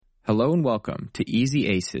Hello and welcome to Easy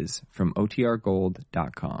Aces from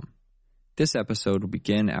OTRGold.com. This episode will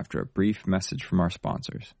begin after a brief message from our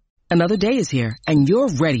sponsors. Another day is here, and you're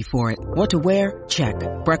ready for it. What to wear? Check.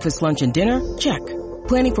 Breakfast, lunch, and dinner? Check.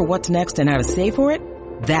 Planning for what's next and how to save for it?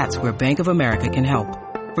 That's where Bank of America can help.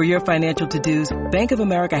 For your financial to-dos, Bank of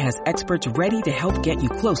America has experts ready to help get you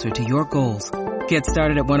closer to your goals. Get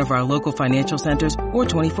started at one of our local financial centers or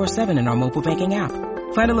 24/7 in our mobile banking app.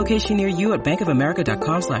 Find a location near you at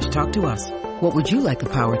bankofamerica.com/talktous. What would you like the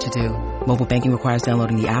power to do? Mobile banking requires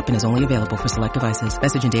downloading the app and is only available for select devices.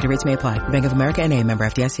 Message and data rates may apply. Bank of America N.A., member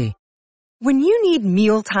FDIC. When you need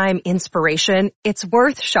mealtime inspiration, it's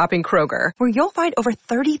worth shopping Kroger, where you'll find over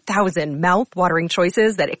 30,000 mouth-watering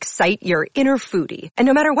choices that excite your inner foodie. And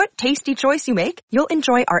no matter what tasty choice you make, you'll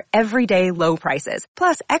enjoy our everyday low prices,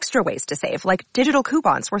 plus extra ways to save, like digital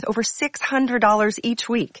coupons worth over $600 each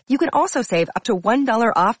week. You can also save up to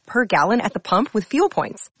 $1 off per gallon at the pump with fuel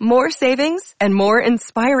points. More savings and more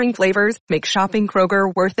inspiring flavors make shopping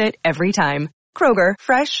Kroger worth it every time. Kroger,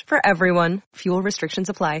 fresh for everyone. Fuel restrictions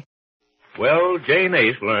apply. Well, Jane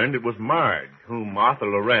Ace learned it was Marge whom Arthur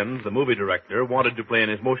Lorenz, the movie director, wanted to play in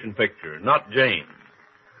his motion picture, not Jane.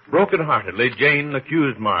 Broken-heartedly, Jane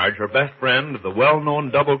accused Marge, her best friend, of the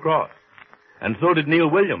well-known double cross. And so did Neil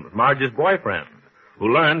Williams, Marge's boyfriend,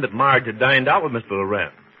 who learned that Marge had dined out with Mr.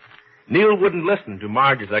 Lorenz. Neil wouldn't listen to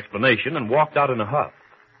Marge's explanation and walked out in a huff.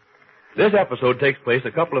 This episode takes place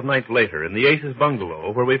a couple of nights later in the Aces'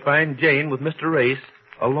 bungalow, where we find Jane with Mr. Ace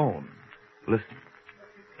alone. Listen.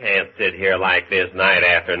 Can't sit here like this night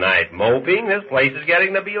after night moping. This place is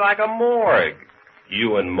getting to be like a morgue.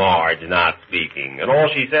 You and Marge not speaking. And all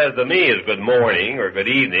she says to me is good morning or good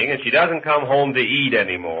evening, and she doesn't come home to eat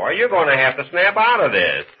anymore. You're going to have to snap out of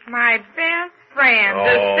this. My best friend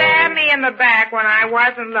to stab me in the back when I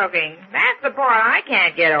wasn't looking. That's the part I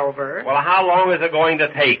can't get over. Well, how long is it going to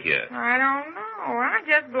take you? I don't know. I'm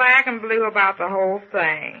just black and blue about the whole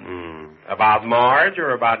thing. About Marge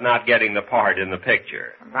or about not getting the part in the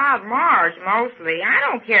picture? About Marge, mostly. I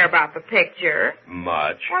don't care about the picture.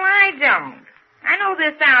 Much? Well, I don't. I know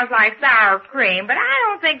this sounds like sour cream, but I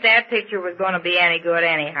don't think that picture was going to be any good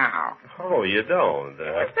anyhow. Oh, you don't?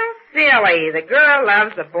 It's so silly. The girl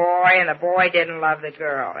loves the boy, and the boy didn't love the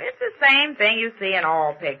girl. It's the same thing you see in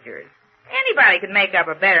all pictures. Anybody could make up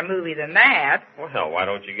a better movie than that. Well, why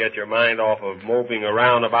don't you get your mind off of moping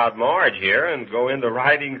around about Marge here and go into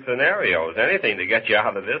writing scenarios? Anything to get you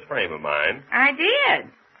out of this frame of mind. I did.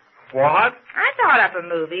 What? I thought up a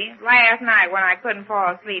movie last night when I couldn't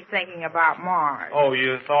fall asleep thinking about Marge. Oh,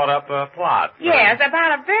 you thought up a plot? Yes,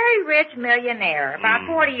 about a very rich millionaire, about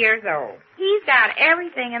 40 years old. He's got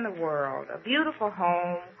everything in the world, a beautiful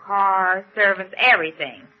home, cars, servants,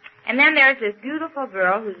 everything. And then there's this beautiful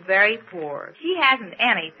girl who's very poor. She hasn't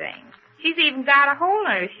anything. She's even got a hole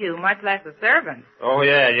in her shoe, much less a servant. Oh,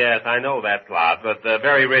 yes, I know that plot. But the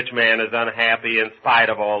very rich man is unhappy in spite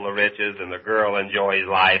of all the riches, and the girl enjoys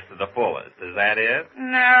life to the fullest. Is that it?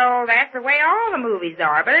 No, that's the way all the movies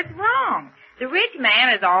are, but it's wrong. The rich man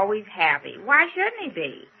is always happy. Why shouldn't he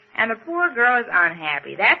be? And the poor girl is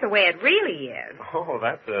unhappy. That's the way it really is. Oh,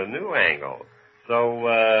 that's a new angle.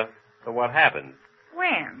 So what happens?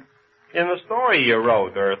 When? In the story you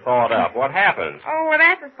wrote or thought up, what happened? Oh, well,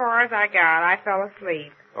 that's as far as I got. I fell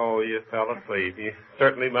asleep. Oh, you fell asleep. You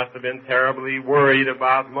certainly must have been terribly worried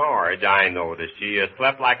about Marge. I noticed. She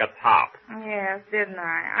slept like a top. Yes, didn't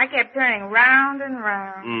I? I kept turning round and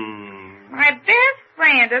round. My best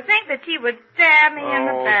friend, to think that she would stab me in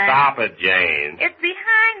the back. Oh, stop it, Jane. It's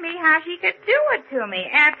behind me how she could do it to me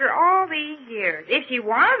after all these years. If she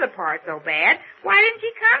wanted the part so bad, why didn't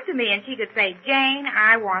she come to me and she could say, Jane,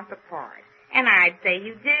 I want the part? And I'd say,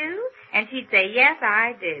 you do? And she'd say, yes,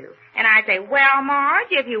 I do. And I'd say, well,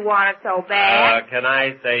 Marge, if you want it so bad. Can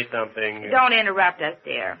I say something? Don't interrupt us,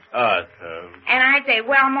 dear. Us, And I'd say,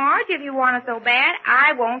 well, Marge, if you want it so bad,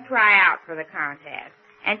 I won't try out for the contest.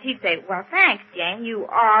 And she'd say, well, thanks, Jane. You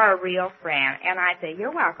are a real friend. And I'd say,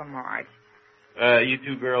 you're welcome, Marge. You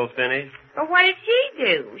two girls finished? But what did she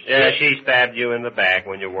do? She stabbed you in the back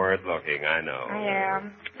when you weren't looking, I know. Yeah.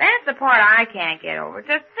 That's the part I can't get over.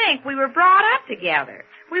 Just think, we were brought up together.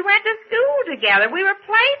 We went to school together. We were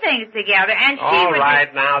playthings together, and she All right,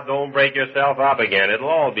 now, don't break yourself up again. It'll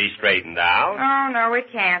all be straightened out. Oh, no, it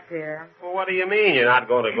can't, dear. Well, what do you mean? You're not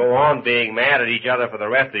going to go on being mad at each other for the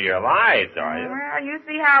rest of your lives, are you? Well, you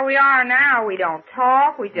see how we are now. We don't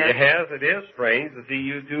talk. We just... Yes, it is strange to see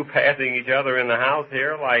you two passing each other in the house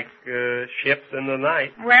here like ships in the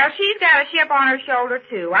night. Well, she's got a ship on her shoulder,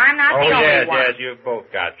 too. I'm not the only one. Yes, you've both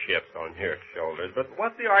got ships on your shoulders. But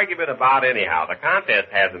what's the argument about anyhow? The contest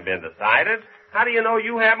hasn't been decided. How do you know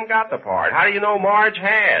you haven't got the part? How do you know Marge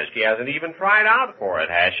has? She hasn't even tried out for it,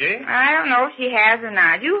 has she? I don't know if she has or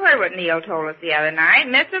not. You heard what Neil told us the other night.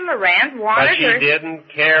 Mr. Lorenz wanted her... But she didn't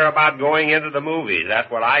care about going into the movies. That's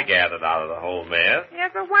what I gathered out of the whole mess.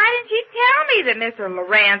 Yes, but why didn't she tell me that Mr.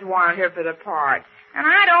 Lorenz wanted her for the part? And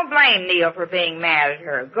I don't blame Neil for being mad at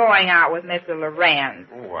her, going out with Mr. Lorenz.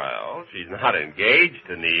 Well, she's not engaged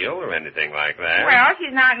to Neil or anything like that. Well,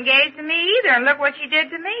 she's not engaged to me either, and look what she did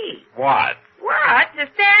to me. What? What? To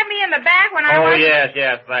stab me in the back when I Oh, was... yes,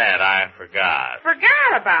 that. I forgot.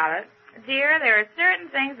 Forgot about it. Dear, there are certain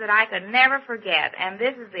things that I could never forget, and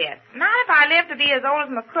this is it. Not if I live to be as old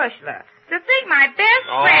as McCushla. To think my best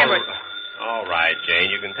friend would... All right, Jane,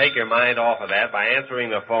 you can take your mind off of that by answering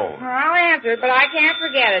the phone. Well, I'll answer it, but I can't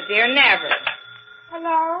forget it, dear, never.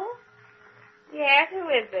 Hello? Yes, who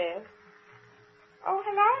is this? Oh,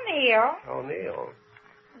 hello, Neil. Oh, Neil.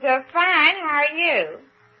 Just fine. How are you?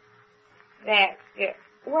 That's good.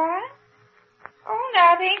 What? Oh,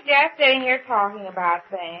 nothing. Just sitting here talking about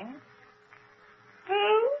things.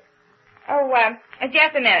 Who? Oh,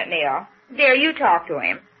 just a minute, Neil. Dear, you talk to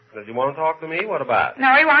him. Does he want to talk to me? What about?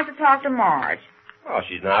 No, he wants to talk to Marge. Oh,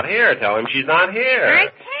 she's not here. Tell him she's not here. I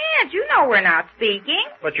can't. You know we're not speaking.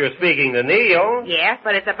 But you're speaking to Neil. Yes,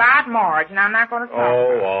 but it's about Marge, and I'm not going to talk to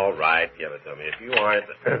her. Oh, all right. Give it to me if you want.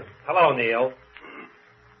 Hello, Neil.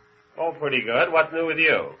 Oh, pretty good. What's new with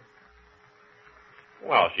you?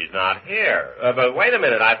 Well, she's not here. But wait a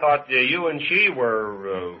minute. I thought you and she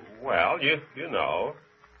were, well, you know.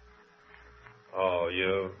 Oh,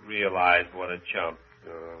 you realize what a chump.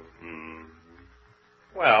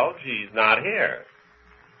 Well, she's not here.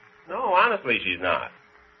 No, honestly, she's not.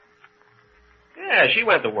 Yeah, she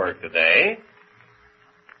went to work today.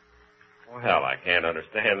 Well, I can't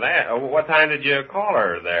understand that. What time did you call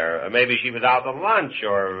her there? Maybe she was out to lunch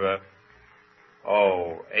or,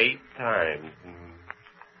 8 times.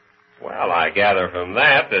 Well, I gather from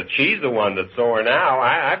that she's the one that's sore now.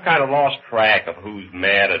 I've kind of lost track of who's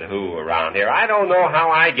mad at who around here. I don't know how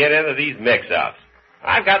I get into these mix-ups.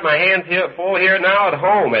 I've got my hands full here now at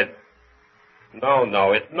home.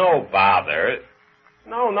 No, it's no bother.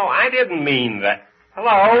 No, I didn't mean that.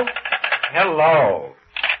 Hello?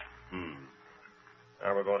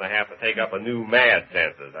 Now we're going to have to take up a new mad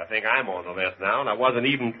census. I think I'm on the list now, and I wasn't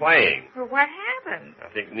even playing. Well, what happened?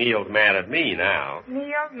 I think Neil's mad at me now.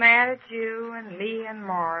 Neil's mad at you and me and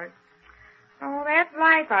Marge. Oh, that's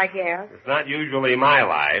life, I guess. It's not usually my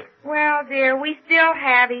life. Well, dear, we still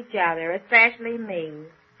have each other, especially me.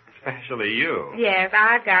 Especially you. Yes,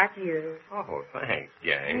 I got you. Oh, thanks,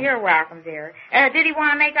 Jane. You're welcome, dear. Did he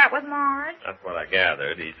want to make up with Marge? That's what I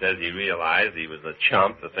gathered. He says he realized he was a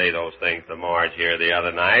chump to say those things to Marge here the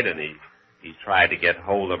other night, and he tried to get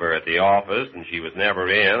hold of her at the office, and she was never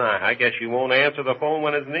in. I guess she won't answer the phone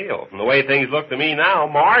when it's Neil. From the way things look to me now,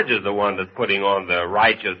 Marge is the one that's putting on the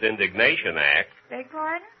righteous indignation act. Beg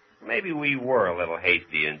pardon? Maybe we were a little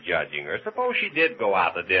hasty in judging her. Suppose she did go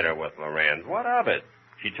out to dinner with Lorenz. What of it?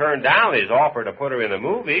 She turned down his offer to put her in a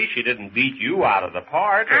movie. She didn't beat you out of the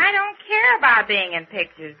part. I don't care about being in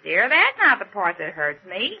pictures, dear. That's not the part that hurts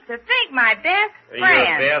me. To think my best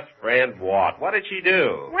friend... Your best friend what? What did she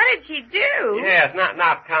do? What did she do? Yes,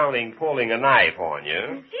 not counting pulling a knife on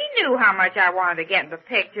you. She knew how much I wanted to get in the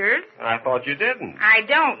pictures. I thought you didn't. I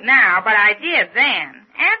don't now, but I did then.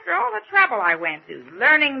 After all the trouble I went through,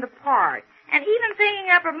 learning the part, and even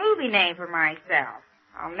thinking up a movie name for myself.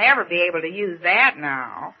 I'll never be able to use that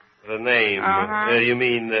now. The name? Uh-huh. You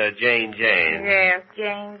mean Jane? Yes,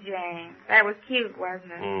 Jane. That was cute,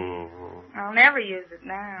 wasn't it? Mm-hmm. I'll never use it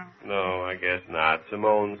now. No, I guess not.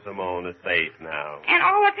 Simone is safe now. And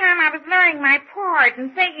all the time I was learning my part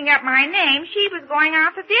and thinking up my name, she was going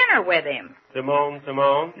out to dinner with him. Simone?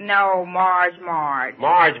 No, Marge. Marge? Oh,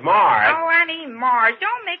 I mean Marge.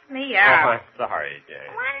 Don't mix me up. Oh, I'm sorry,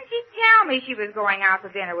 Jane. Why didn't she tell me she was going out to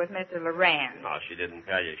dinner with Mr. Lorenz? No, she didn't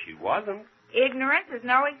tell you she wasn't. Ignorance is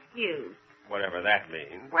no excuse. Whatever that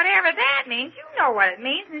means. Whatever that means, you know what it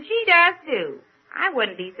means, and she does too. I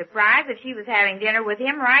wouldn't be surprised if she was having dinner with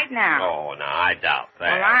him right now. Oh, no, I doubt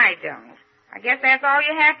that. Well, I don't. I guess that's all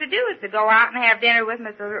you have to do is to go out and have dinner with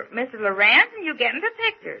Mr. Lorenz, and you get into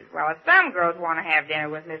pictures. Well, if some girls want to have dinner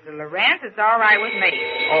with Mr. Lorenz, it's all right with me.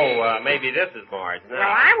 Oh, maybe this is Marge now.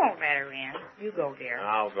 Well, I won't let her in. You go, dear.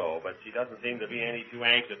 I'll go, but she doesn't seem to be any too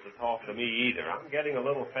anxious to talk to me either. I'm getting a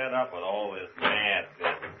little fed up with all this mad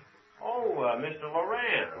business. Oh, Mr.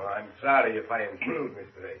 Lorenz. Well, I'm sorry if I intrude,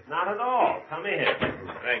 Mr. Ace. Not at all. Come in.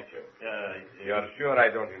 Thank you. You're sure I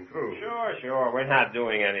don't intrude? Sure. We're not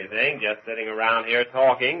doing anything. Just sitting around here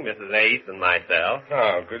talking, Mrs. Ace and myself.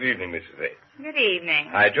 Oh, good evening, Mrs. Ace. Good evening.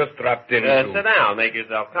 I just dropped in Sit down. Make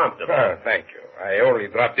yourself comfortable. Thank you. I only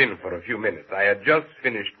dropped in for a few minutes. I had just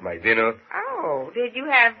finished my dinner. Oh, did you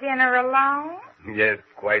have dinner alone? Yes,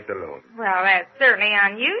 quite alone. Well, that's certainly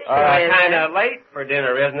unusual. Kind of late for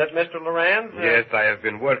dinner, isn't it, Mr. Lorenz? Yes, I have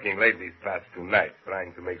been working late these past 2 nights,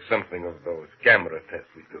 trying to make something of those camera tests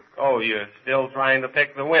we took. Oh, you're still trying to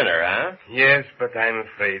pick the winner, huh? Yes, but I'm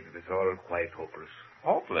afraid it is all quite hopeless.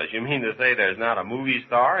 Hopeless? You mean to say there's not a movie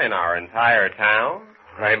star in our entire town?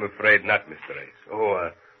 I'm afraid not, Mr. Ace. Oh,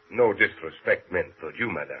 no disrespect meant toward you,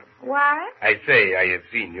 madame. What? I say I have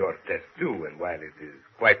seen your test, too, and while it is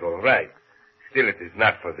quite all right, still it is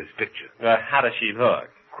not for this picture. How does she look?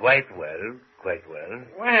 Quite well.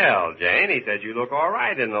 Well, Jane, he said you look all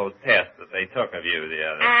right in those tests that they took of you the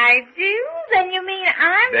other. I do? Then you mean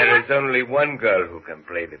I'm... There is only one girl who can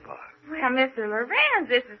play the part. Well, Mr. Lorenz,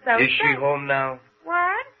 this is so... Is she home now?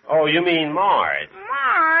 What? Oh, you mean Marge?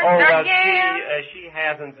 Marge, again? She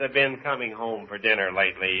hasn't been coming home for dinner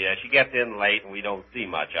lately. She gets in late and we don't see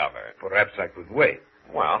much of her. Perhaps I could wait.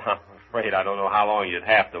 Well, I'm afraid I don't know how long you'd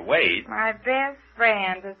have to wait. My best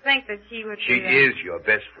friend, to think that she would She be... is your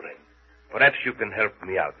best friend. Perhaps you can help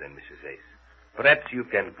me out then, Mrs. Ace. Perhaps you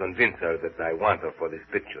can convince her that I want her for this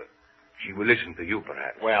picture. She will listen to you,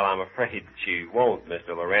 perhaps. Well, I'm afraid she won't,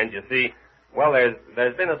 Mr. Lorenz. You see, well,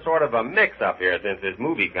 there's been a sort of a mix-up here since this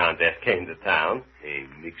movie contest came to town. A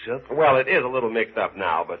mix-up? Well, it is a little mixed up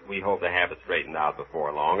now, but we hope to have it straightened out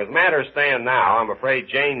before long. As matters stand now, I'm afraid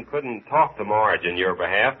Jane couldn't talk to Marge in your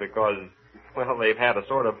behalf because, well, they've had a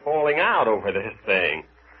sort of falling out over this thing.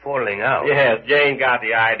 Falling out? Yes, Jane got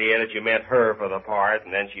the idea that you meant her for the part,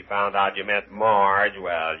 and then she found out you meant Marge.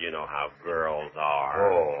 Well, you know how girls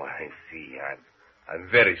are. Oh, I see. I'm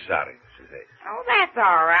very sorry, Mrs. Ace. Oh, that's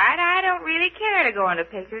all right. I don't really care to go into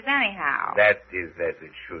pictures anyhow. That is as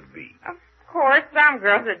it should be. Of course, some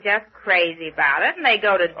girls are just crazy about it, and they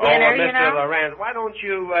go to dinner, you know. Mr. Lorenz, why don't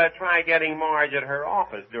you try getting Marge at her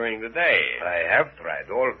office during the day? I have tried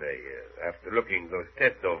all day. After looking those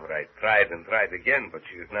tests over, I tried and tried again, but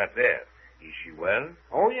she is not there. Is she well?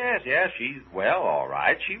 Oh, yes, she's well, all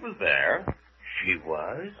right. She was there. She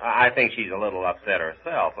was? I think she's a little upset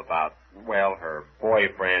herself about, well, her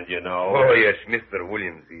boyfriend, you know. Oh, yes, Mr.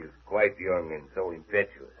 Williams. He is quite young and so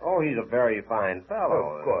impetuous. Oh, he's a very fine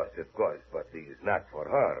fellow. Of course, but he is not for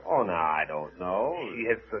her. Oh, no, I don't know. She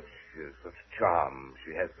has such charm.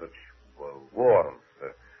 She has such warmth.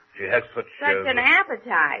 She has such an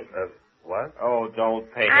appetite. What? Oh,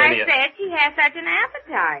 don't pay any... I said she has such an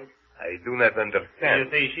appetite. I do not understand. You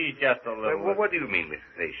see, she's just a little... Well, what do you mean,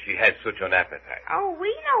 Mrs. Ace? She has such an appetite. Oh, we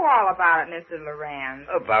know all about it, Mr. Lorenz.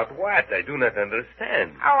 About what? I do not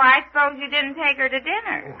understand. Oh, I suppose you didn't take her to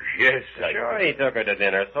dinner. Oh, yes, Sure, he took her to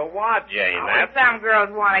dinner. So what, Jane? Some girls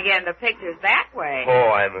want to get into pictures that way. Oh,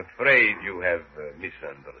 I'm afraid you have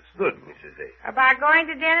misunderstood, Mrs. Ace. About going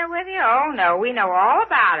to dinner with you? Oh, no, we know all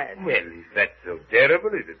about it. Well, is that so terrible?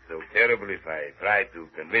 Is it so terrible if I try to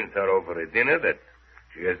convince her over a dinner that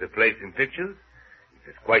she has a place in pictures? It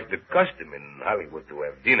is quite the custom in Hollywood to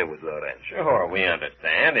have dinner with Lorenz. Sure, we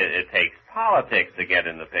understand. It takes politics to get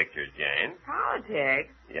in the pictures, Jane. Politics?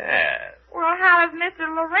 Yes. Well, how does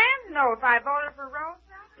Mr. Lorenz know if I voted for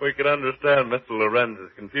Rosa? We can understand Mr.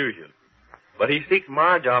 Lorenz's confusion. But he seeks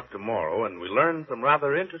Marge out tomorrow, and we learn some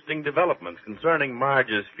rather interesting developments concerning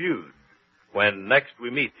Marge's feud when next we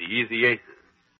meet the Easy Aces.